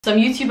Some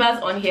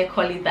YouTubers on here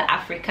call it the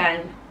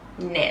African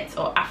net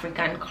or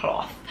African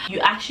cloth.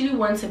 You actually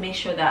want to make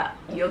sure that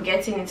you're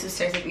getting into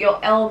certain your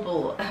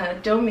elbow.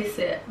 Don't miss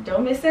it.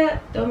 Don't miss it.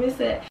 Don't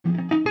miss it.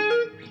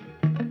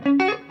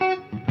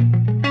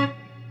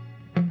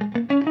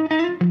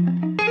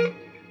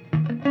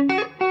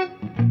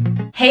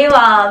 Hey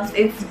loves,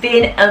 it's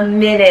been a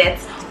minute.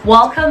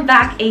 Welcome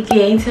back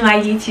again to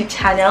my YouTube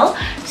channel.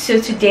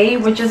 So today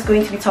we're just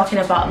going to be talking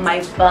about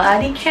my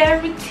body care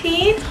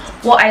routine,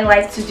 what I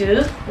like to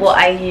do, what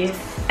I use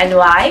and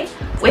why.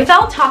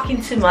 Without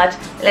talking too much,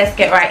 let's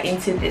get right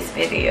into this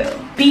video.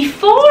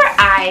 Before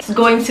I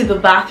go into the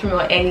bathroom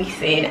or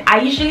anything,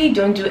 I usually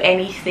don't do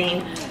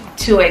anything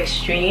too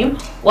extreme.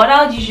 What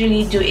I'll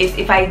usually do is,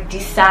 if I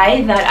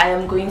decide that I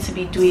am going to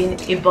be doing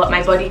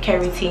my body care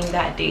routine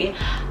that day,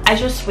 I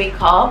just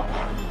wake up,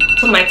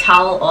 put my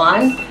towel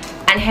on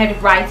and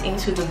head right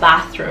into the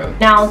bathroom.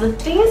 Now the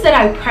things that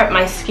I prep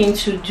my skin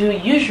to do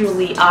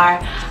usually are,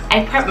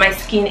 I prep my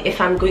skin if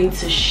I'm going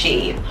to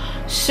shave.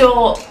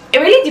 So it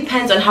really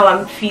depends on how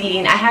I'm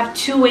feeling. I have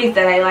two ways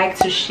that I like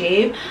to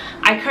shave.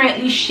 I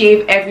currently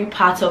shave every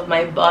part of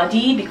my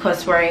body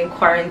because we're in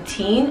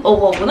quarantine. Oh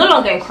well, we're no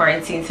longer in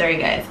quarantine, sorry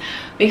guys,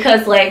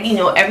 because like, you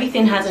know,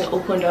 everything hasn't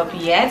opened up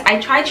yet. I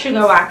tried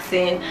sugar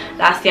waxing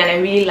last year and I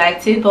really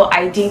liked it, but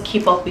I didn't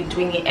keep up with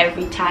doing it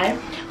every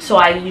time, so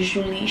I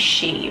usually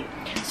shave.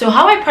 So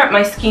how I prep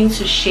my skin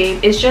to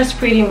shave is just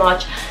pretty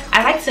much,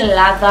 I like to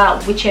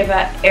lather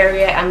whichever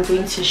area I'm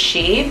going to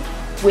shave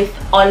with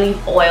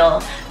olive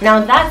oil.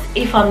 Now that's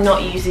if I'm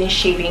not using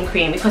shaving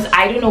cream, because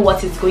I don't know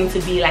what it's going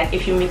to be like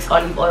if you mix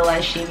olive oil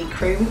and shaving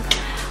cream.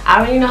 I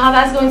don't really know how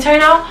that's going to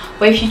turn out,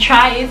 but if you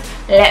try it,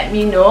 let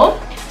me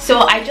know. So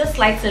I just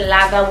like to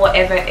lather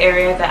whatever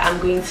area that I'm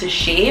going to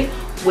shave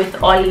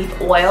with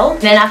olive oil.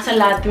 Then after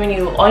lathering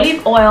it with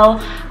olive oil,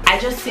 I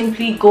just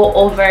simply go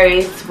over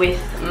it with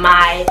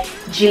my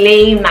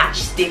Gillette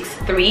MachStick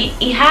 3.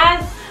 It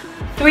has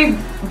 3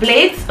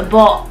 blades,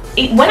 but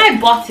when I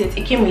bought it,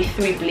 it came with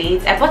 3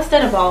 blades. I bought it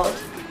at about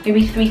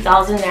maybe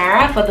 3,000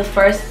 naira for the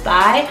first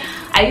buy.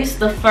 I used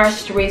the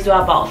first razor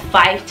about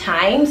 5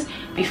 times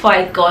before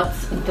I got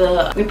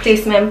the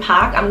replacement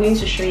pack. I'm going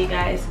to show you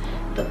guys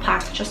the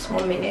pack, just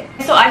 1 minute.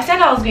 So I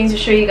said I was going to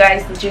show you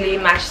guys the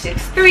Gillette MachStick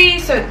 3.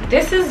 So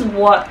this is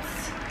what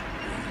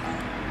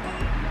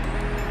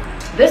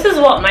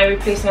my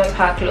replacement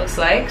pack looks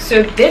like.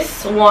 So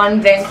this one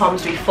then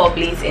comes with 4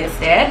 blades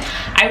instead.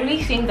 I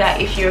really think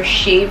that if you're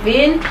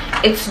shaving,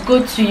 it's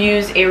good to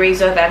use a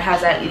razor that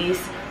has at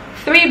least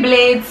 3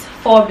 blades,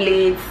 4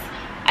 blades,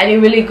 and a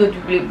really good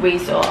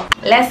razor.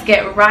 Let's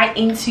get right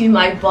into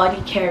my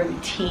body care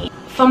routine.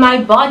 For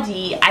my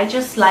body, I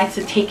just like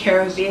to take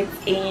care of it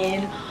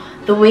in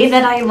the way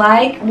that I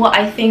like. What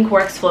I think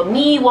works for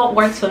me, what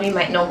works for me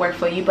might not work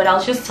for you, but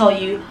I'll just tell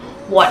you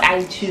what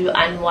I do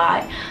and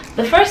why.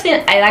 The first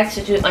thing I like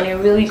to do on a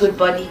really good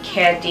body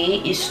care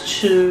day is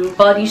to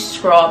body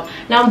scrub.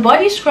 Now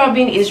body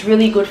scrubbing is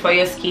really good for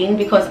your skin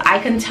because I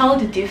can tell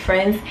the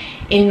difference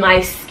in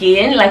my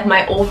skin, like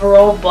my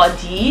overall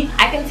body.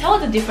 I can tell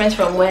the difference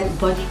from when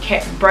body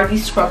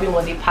scrubbing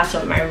was a part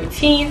of my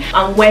routine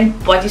and when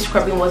body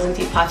scrubbing wasn't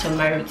a part of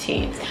my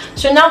routine.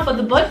 So now for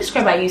the body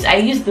scrub I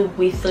use the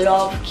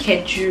WithLove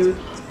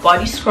Keju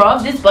body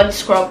scrub. This body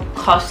scrub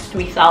costs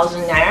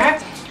 3,000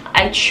 naira.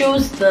 I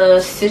chose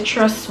the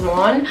citrus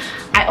one.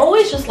 I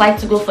always just like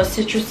to go for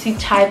citrusy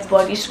type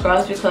body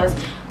scrubs because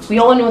we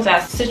all know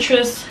that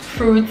citrus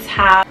fruits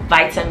have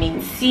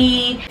vitamin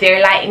C,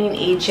 they're lightening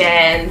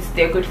agents,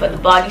 they're good for the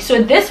body.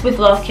 So this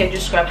WithLove Keju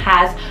scrub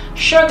has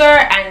sugar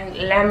and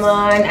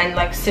lemon and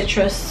like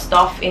citrus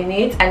stuff in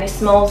it, and it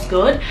smells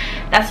good.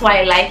 That's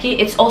why I like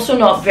it. It's also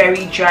not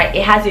very dry.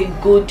 It has a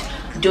good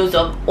dose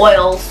of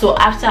oil, so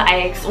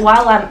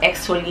while I'm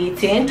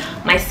exfoliating,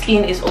 my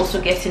skin is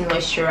also getting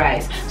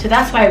moisturized. So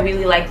that's why I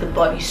really like the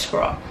body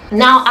scrub.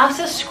 Now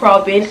after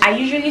scrubbing, I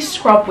usually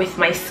scrub with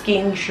my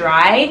skin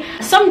dry.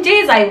 Some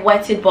days I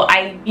wet it, but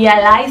I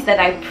realized that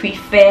I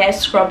prefer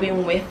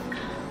scrubbing with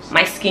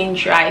my skin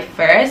dry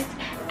first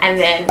and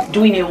then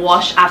doing a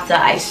wash after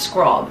I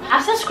scrub.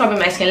 After scrubbing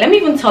my skin, let me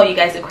even tell you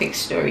guys a quick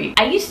story.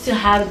 I used to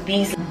have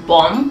these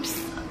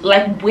bumps,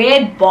 like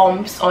weird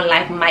bumps on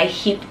like my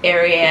hip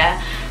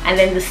area and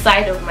then the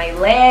side of my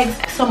legs,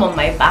 some on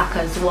my back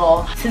as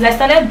well. Since I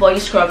started body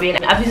scrubbing,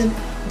 I've been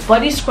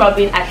body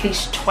scrubbing at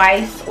least 2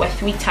 or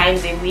 3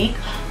 times a week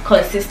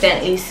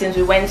consistently since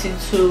we went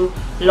into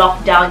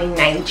lockdown in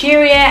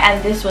Nigeria,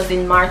 and this was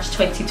in March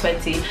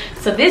 2020.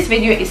 So this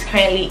video is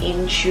currently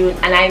in June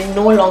and I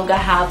no longer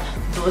have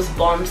those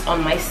bumps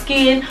on my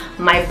skin.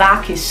 My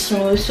back is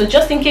smooth, so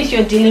just in case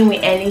you're dealing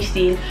with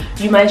anything,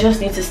 you might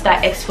just need to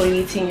start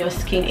exfoliating your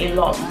skin a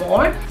lot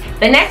more.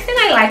 The next thing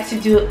I like to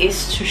do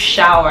is to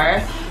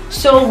shower.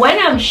 So when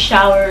I'm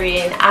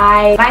showering,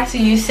 I like to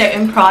use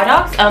certain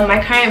products.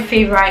 My current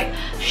favorite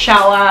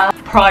shower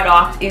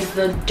product is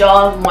the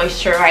Dove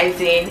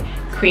moisturizing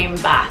cream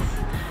bath.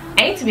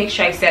 I need to make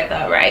sure I said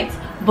that right,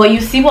 but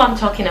you see what I'm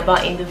talking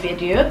about in the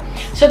video.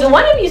 So the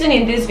one I'm using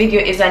in this video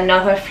is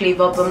another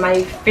flavor, but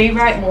my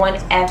favorite one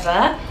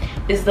ever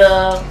is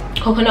the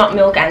coconut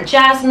milk and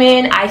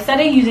jasmine. I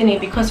started using it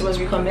because it was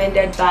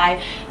recommended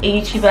by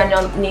a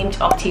YouTuber named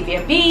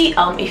Octavia B.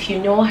 If you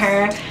know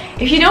her,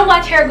 if you don't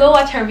watch her, go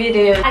watch her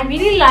video. I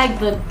really like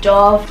the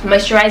Dove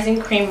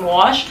moisturizing cream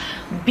wash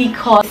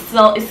because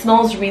it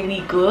smells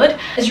really good.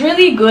 It's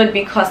really good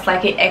because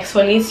like it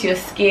exfoliates your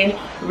skin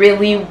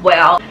really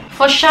well.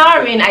 For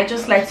showering, I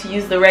just like to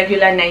use the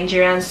regular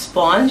Nigerian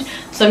sponge.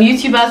 Some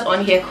YouTubers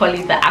on here call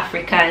it the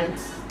African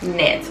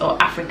net or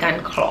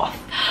African cloth,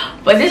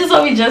 but this is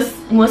what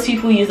most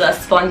people use as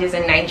sponges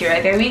in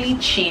Nigeria. They're really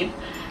cheap.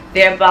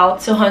 They're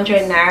about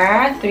 200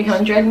 naira,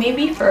 300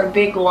 maybe for a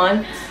big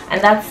one,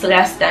 and that's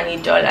less than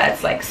 $1.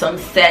 It's like some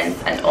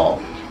cents and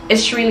all.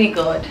 It's really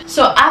good.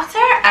 So after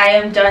I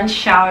am done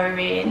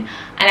showering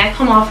and I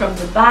come out from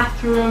the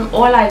bathroom,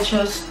 all I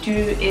just do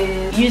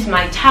is use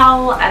my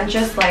towel and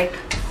just like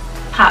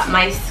pat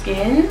my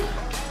skin,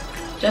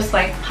 just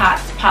like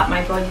pat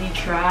my body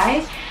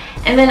dry.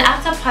 And then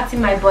after patting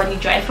my body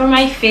dry, for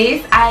my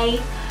face, I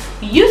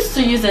used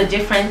to use a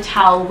different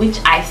towel, which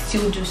I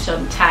still do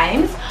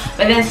sometimes,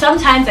 but then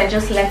sometimes I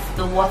just let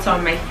the water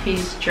on my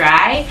face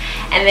dry,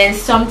 and then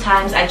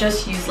sometimes I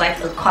just use like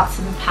a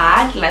cotton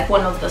pad, like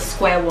one of the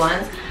square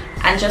ones,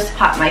 and just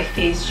pat my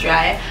face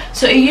dry.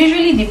 So it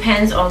usually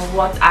depends on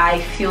what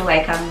I feel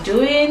like I'm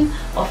doing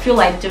or feel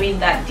like doing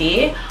that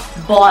day,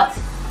 but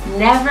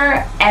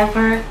never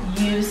ever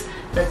use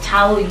the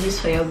towel you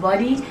use for your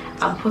body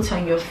and put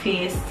on your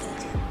face.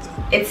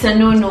 It's a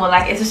no-no.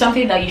 Like, it's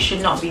something that you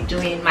should not be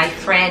doing. My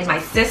friend, my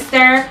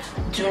sister,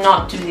 do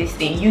not do this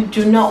thing. You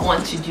do not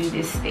want to do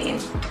this thing.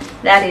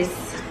 That is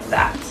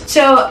that.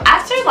 So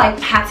after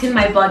like patting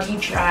my body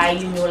dry,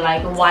 you know,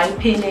 like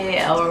wiping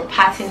it or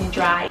patting it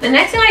dry, the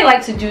next thing I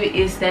like to do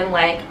is then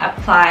like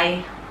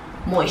apply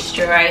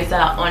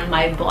moisturizer on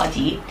my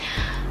body.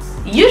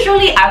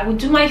 Usually I would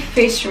do my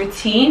face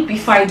routine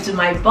before I do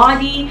my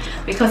body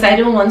because I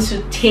don't want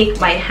to take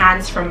my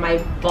hands from my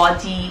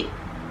body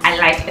and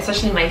like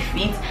especially my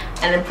feet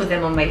and then put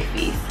them on my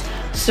face.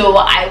 So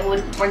I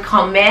would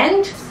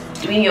recommend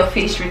doing your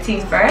face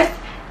routine first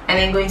and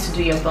then going to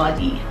do your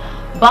body.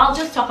 But I'll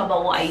just talk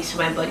about what I use for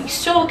my body.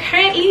 So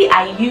currently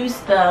I use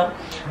the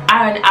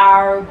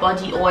R&R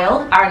Body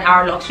Oil,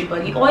 R&R Luxury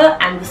Body Oil,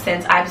 and the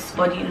scent Ives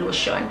Body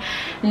Lotion.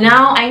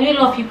 Now I know a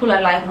lot of people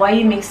are like, why are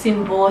you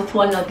mixing both,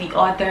 one or the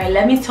other?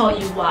 Let me tell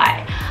you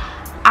why.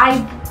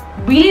 I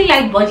really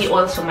like body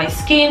oils for my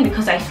skin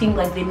because I think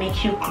like they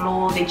make you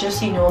glow. They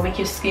just, you know, make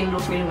your skin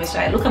look really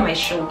moisturized. Look at my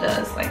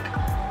shoulders, like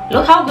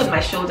look how good my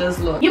shoulders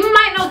look. You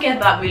might not get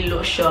that with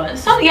lotion.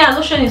 Yeah,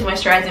 lotion is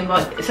moisturizing,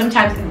 but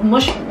sometimes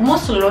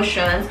most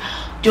lotions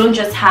don't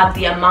just have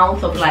the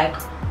amount of like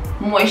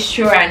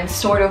moisture and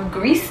sort of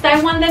grease that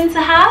I want them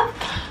to have.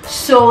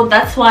 So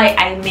that's why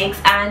I mix,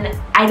 and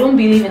I don't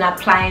believe in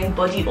applying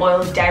body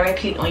oil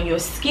directly on your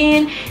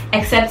skin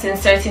except in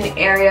certain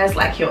areas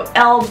like your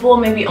elbow,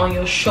 maybe on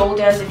your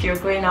shoulders if you're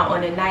going out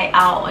on a night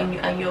out,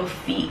 on your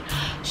feet.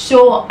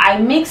 So I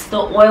mix the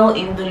oil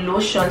in the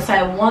lotion, so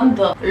I want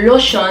the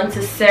lotion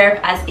to serve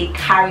as a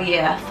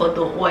carrier for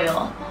the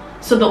oil.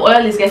 So the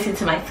oil is getting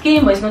to my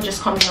skin, but it's not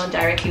just coming on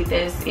directly.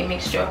 There's a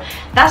mixture.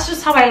 That's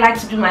just how I like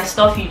to do my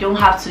stuff. You don't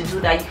have to do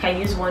that. You can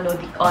use one or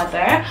the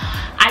other.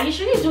 I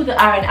usually do the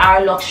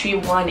R&R Luxury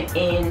one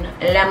in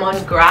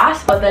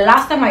lemongrass, but the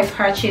last time I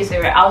purchased, they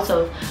were out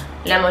of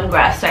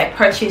lemongrass, so I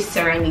purchased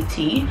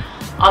Serenity.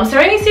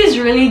 Serenity is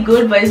really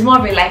good, but it's more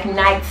of a like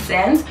night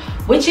scent,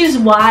 which is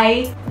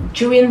why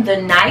during the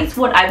night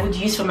what I would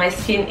use for my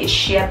skin is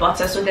shea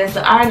butter. So there's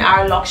the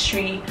R&R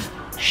Luxury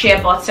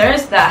shea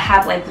butters that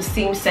have like the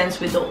same scent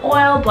with the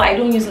oil, but I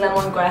don't use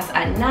lemongrass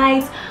at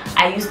night.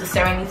 I use the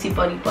Serenity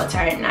body butter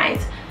at night.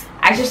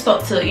 I just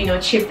thought to, you know,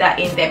 chip that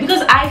in there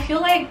because I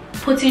feel like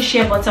putting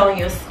shea butter on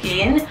your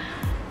skin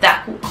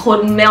that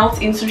could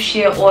melt into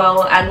shea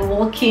oil and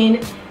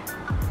walking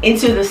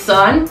into the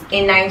sun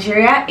in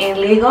Nigeria, in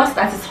Lagos,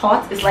 that is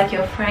hot, is like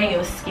you're frying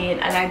your skin,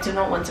 and I do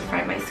not want to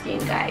fry my skin,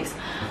 guys.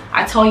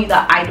 I tell you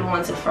that I don't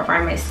want to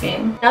fry my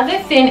skin. Another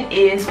thing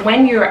is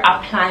when you're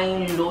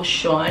applying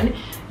lotion,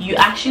 you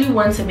actually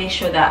want to make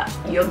sure that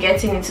you're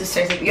getting into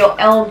certain, your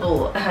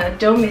elbow,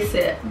 don't miss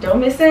it,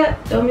 don't miss it,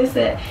 don't miss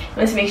it. You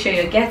want to make sure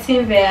you're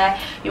getting there.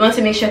 You want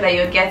to make sure that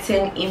you're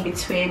getting in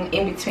between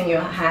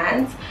your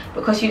hands,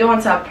 because you don't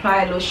want to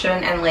apply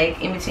lotion and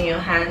like in between your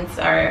hands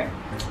are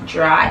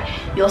dry.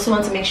 You also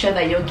want to make sure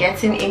that you're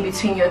getting in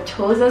between your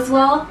toes as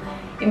well.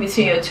 In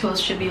between your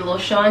toes should be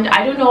lotioned.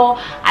 I don't know,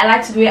 I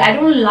like to do it. I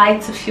don't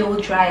like to feel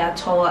dry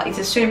at all. It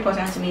is so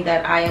important to me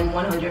that I am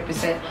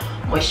 100%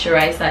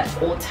 moisturized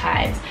at all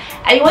times.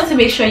 And you want to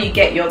make sure you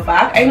get your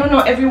back. I know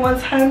not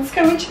everyone's hands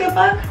can reach their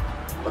back,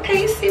 but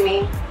can you see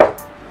me?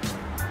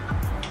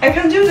 I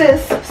can do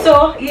this.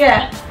 So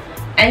yeah,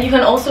 and you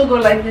can also go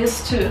like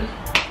this too.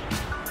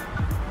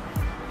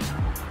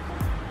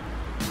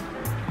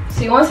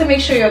 So you want to make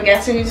sure you're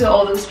getting into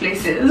all those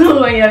places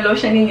when you're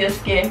lotioning your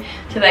skin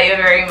so that you're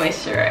very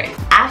moisturized.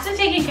 After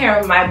taking care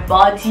of my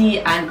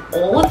body and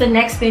all, the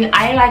next thing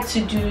I like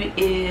to do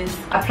is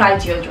apply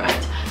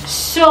deodorant.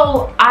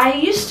 So I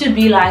used to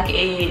be like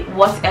a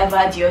whatever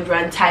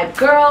deodorant type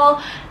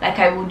girl. Like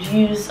I would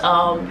use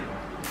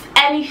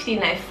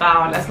anything I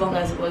found as long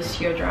as it was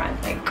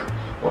deodorant,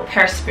 like, or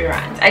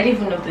perspirant. I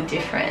didn't even know the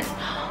difference.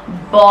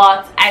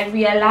 But I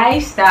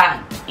realized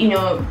that, you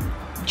know,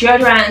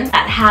 deodorants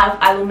that have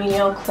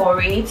aluminum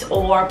chlorate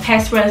or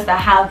perspirants that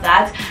have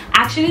that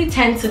actually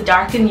tend to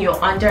darken your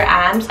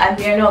underarms, and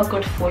they're not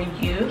good for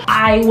you.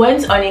 I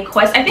went on a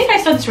quest. I think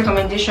I saw this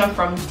recommendation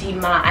from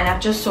Dima, and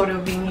I've just sort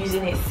of been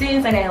using it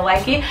since, and I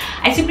like it.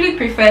 I typically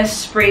prefer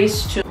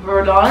sprays to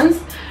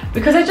roll-ons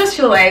because I just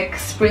feel like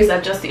sprays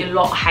are just a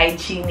lot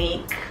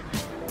hygienic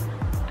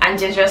and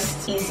they're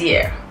just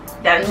easier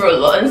than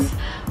roll-ons.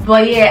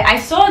 But yeah, I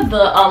saw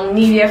the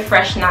Nivea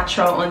Fresh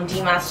Natural on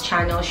Dima's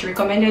channel. She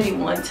recommended it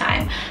one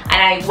time,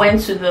 and I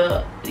went to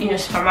the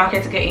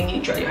supermarket to get a new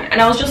deodorant,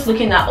 and I was just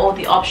looking at all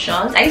the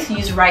options. I used to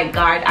use Right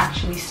Guard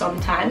actually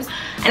sometimes,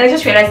 and I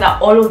just realized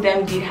that all of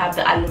them did have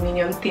the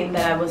aluminium thing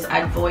that I was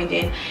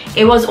avoiding.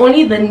 It was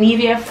only the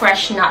Nivea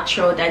Fresh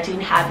Natural that didn't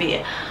have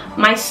it.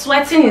 My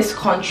sweating is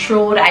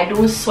controlled. I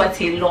don't sweat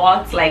a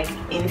lot, like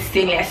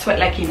insanely. I sweat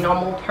like a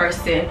normal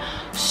person,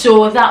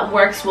 so that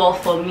works well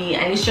for me.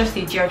 And it's just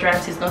a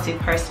deodorant, it's not a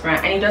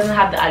perspirant, and it doesn't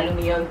have the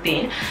aluminum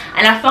thing.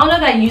 And I found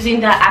out that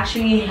using that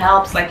actually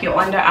helps like your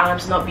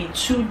underarms not be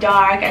too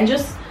dark and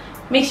just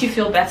makes you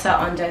feel better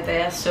under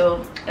there.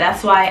 So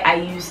that's why I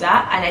use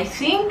that, and I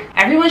think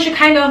everyone should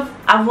kind of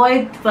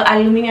avoid the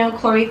aluminum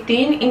chlorate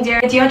thing in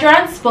their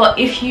deodorants. But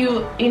if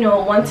you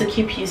want to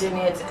keep using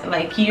it,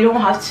 like, you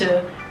don't have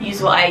to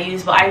use what I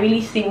use. But I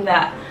really think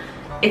that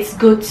it's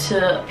good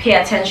to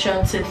pay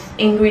attention to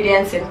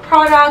ingredients in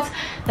products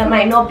that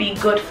might not be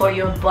good for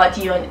your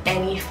body on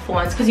any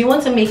fronts, because you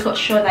want to make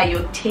sure that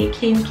you're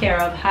taking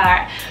care of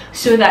her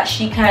so that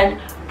she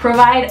can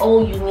provide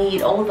all you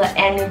need, all the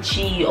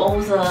energy,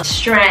 all the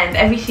strength,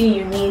 everything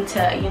you need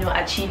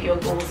to achieve your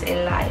goals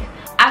in life.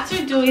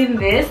 After doing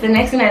this, the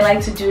next thing I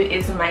like to do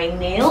is my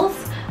nails.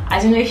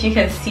 I don't know if you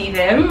can see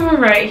them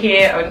right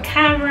here on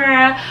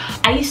camera.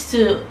 I used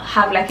to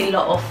have like a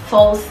lot of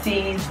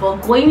falsies, but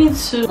going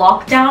into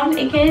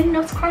lockdown again,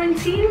 not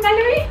quarantine,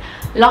 Valerie,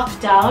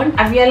 lockdown,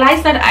 I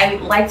realized that I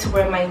like to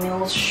wear my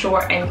nails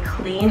short and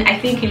clean. I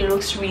think it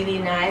looks really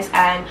nice,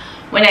 and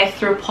when I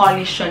throw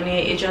polish on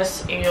it, it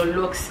just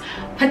looks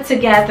put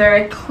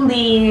together,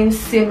 clean,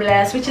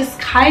 seamless, which is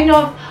kind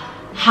of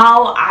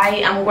how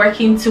I am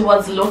working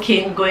towards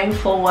looking going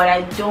forward.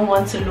 I don't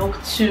want to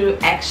look too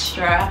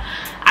extra.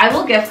 I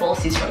will get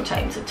falsies from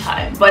time to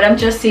time, but I'm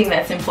just saying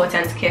that's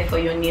important to care for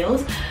your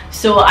nails.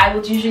 So I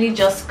would usually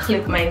just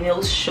clip my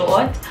nails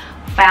short,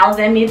 file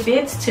them a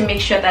bit to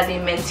make sure that they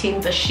maintain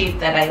the shape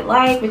that I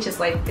like, which is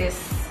like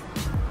this.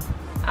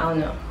 I don't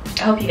know,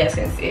 I hope you guys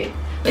can see it.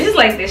 This is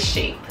like this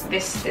shape,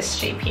 this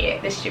shape here,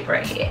 this shape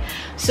right here.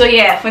 So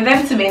yeah, for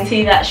them to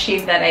maintain that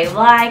shape that I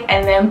like,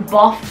 and then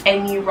buff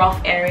any rough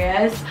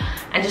areas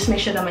and just make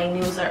sure that my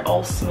nails are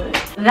all smooth.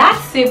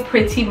 That's it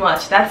pretty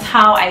much. That's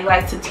how I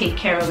like to take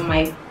care of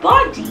my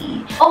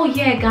body. Oh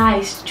yeah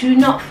guys, do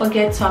not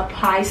forget to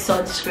apply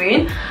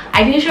sunscreen.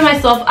 I didn't show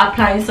myself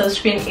applying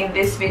sunscreen in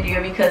this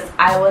video because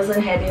I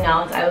wasn't heading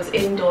out. I was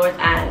indoors,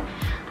 and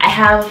I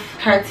have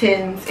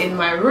curtains in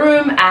my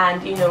room,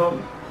 and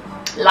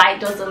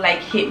light doesn't like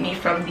hit me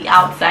from the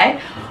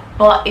outside.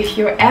 But if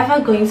you're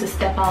ever going to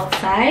step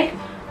outside,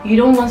 you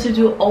don't want to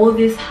do all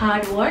this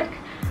hard work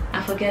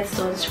and forget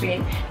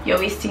sunscreen. You're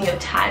wasting your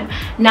time.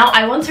 Now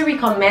I want to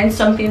recommend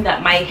something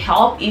that might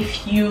help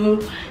if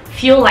you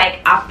feel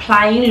like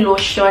applying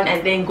lotion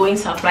and then going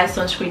to apply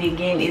sunscreen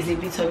again is a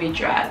bit of a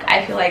drag.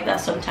 I feel like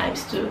that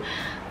sometimes too.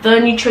 The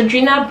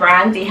Neutrogena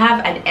brand, they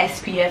have an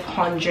SPF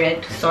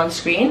 100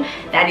 sunscreen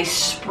that is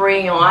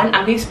spray on.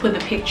 I'm going to put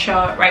the picture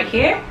right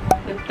here.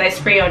 The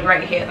spray on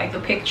right here, like the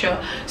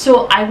picture.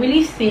 So I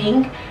really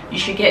think you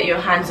should get your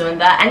hands on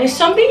that, and it's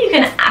something you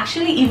can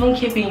actually even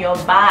keep in your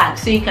bag,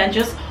 so you can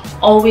just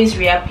always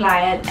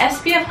reapply it.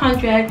 SPF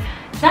 100,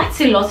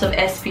 that's a lot of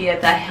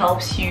SPF that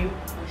helps you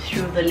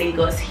through the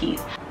Lagos heat.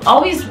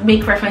 Always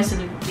make reference to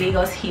the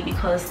Lagos heat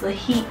because the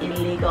heat in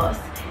Lagos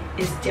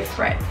is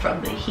different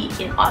from the heat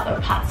in other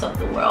parts of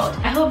the world.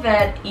 I hope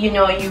that you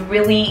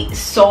really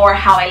saw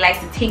how I like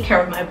to take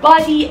care of my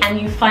body, and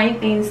you find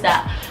things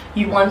that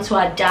you want to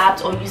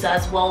adapt or use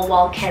as well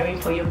while caring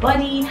for your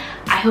body.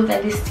 I hope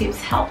that these tips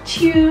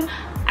helped you.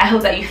 I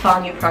hope that you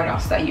found new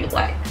products that you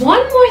like.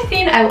 One more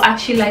thing I would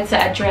actually like to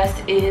address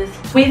is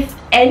with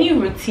any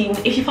routine.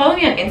 If you follow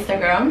me on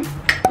Instagram,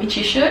 which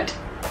you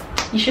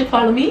should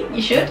follow me,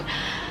 you should.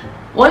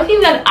 One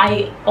thing that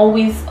I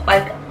always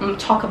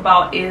talk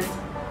about is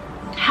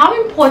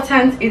how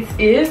important it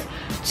is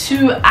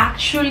to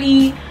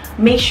actually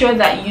make sure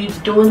that you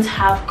don't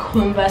have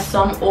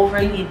cumbersome,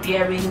 overly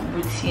bearing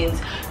routines,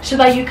 so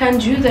that you can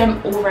do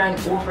them over and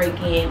over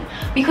again.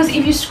 Because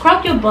if you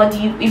scrub your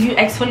body, if you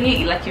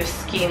exfoliate like your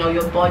skin or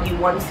your body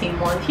once a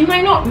month, you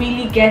might not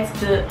really get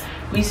the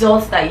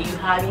results that you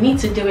have. You need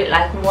to do it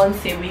like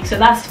once a week, so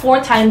that's 4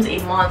 times a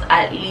month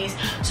at least.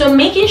 So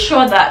making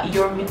sure that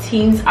your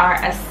routines are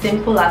as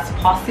simple as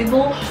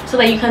possible so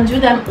that you can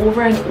do them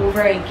over and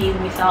over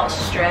again without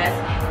stress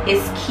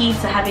is key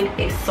to having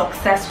a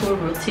successful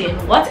routine.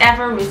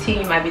 Whatever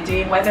routine you might be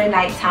doing, whether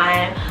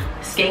nighttime,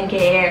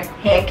 skincare,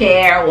 hair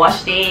care,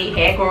 wash day,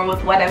 hair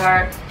growth,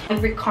 whatever, I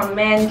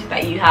recommend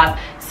that you have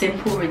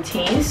simple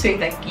routines so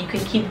that you can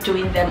keep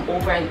doing them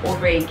over and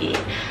over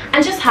again,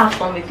 and just have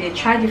fun with it.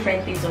 Try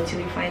different things until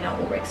you find out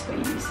what works for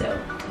you.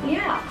 So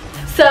yeah,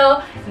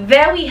 so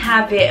there we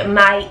have it,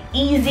 my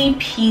easy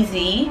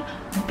peasy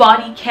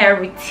body care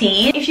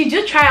routine. If you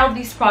do try out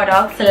these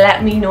products,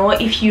 let me know.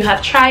 If you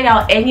have tried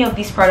out any of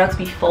these products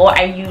before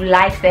and you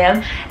like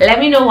them, let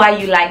me know why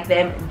you like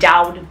them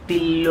down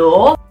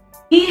below.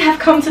 We have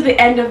come to the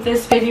end of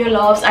this video,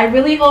 loves. I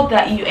really hope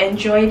that you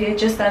enjoyed it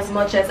just as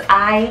much as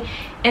I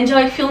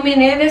enjoyed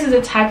filming it. This is a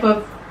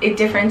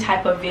different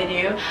type of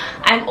video.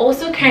 I'm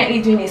also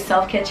currently doing a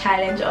self-care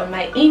challenge on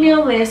my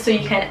email list, so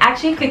you can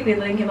actually click the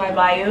link in my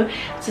bio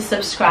to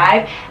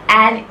subscribe.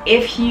 And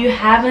if you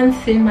haven't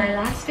seen my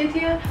last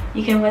video,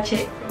 you can watch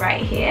it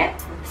right here.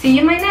 See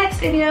you in my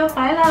next video.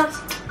 Bye,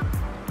 loves.